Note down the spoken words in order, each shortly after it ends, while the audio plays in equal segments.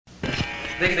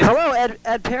Hello,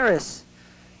 Ed Paris.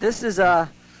 This is a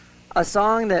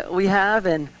song that we have,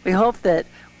 and we hope that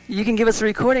you can give us a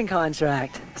recording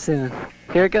contract soon.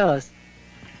 Here it goes.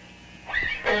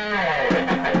 I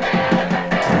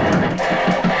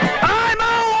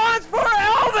mow lawns for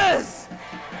Elvis!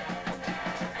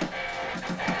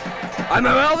 I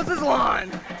mow Elvis's lawn.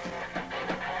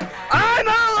 I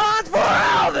mow lawns for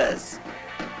Elvis!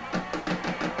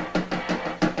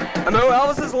 I mow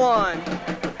Elvis's lawn.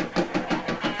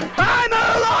 I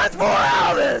mow lawns for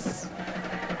Elvis!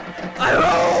 I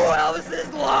mow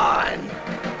Elvis's lawn!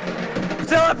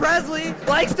 Priscilla Presley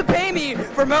likes to pay me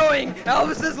for mowing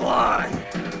Elvis's lawn.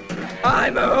 I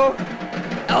mow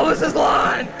Elvis's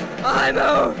lawn. I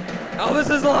mow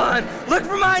Elvis's lawn. Look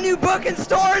for my new book in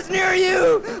stores near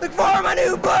you. Look for my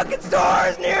new book in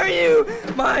stores near you.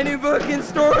 My new book in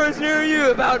stores near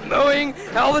you about mowing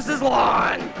Elvis's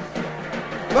lawn.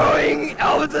 Mowing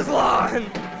Elvis's lawn.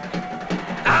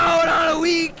 Out on a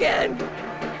weekend.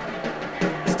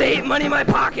 State money in my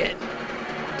pocket.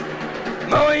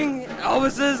 Mowing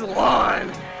Elvis's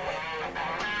lawn.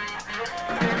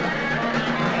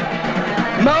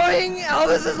 Mowing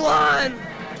Elvis's lawn.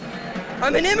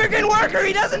 I'm an immigrant worker.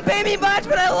 He doesn't pay me much,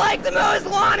 but I like to mow his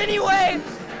lawn anyway.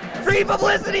 Free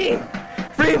publicity.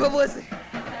 Free publicity.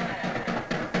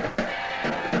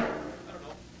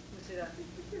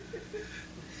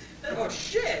 Oh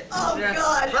shit! Oh yeah.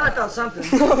 God! I thought something.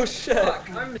 Oh shit!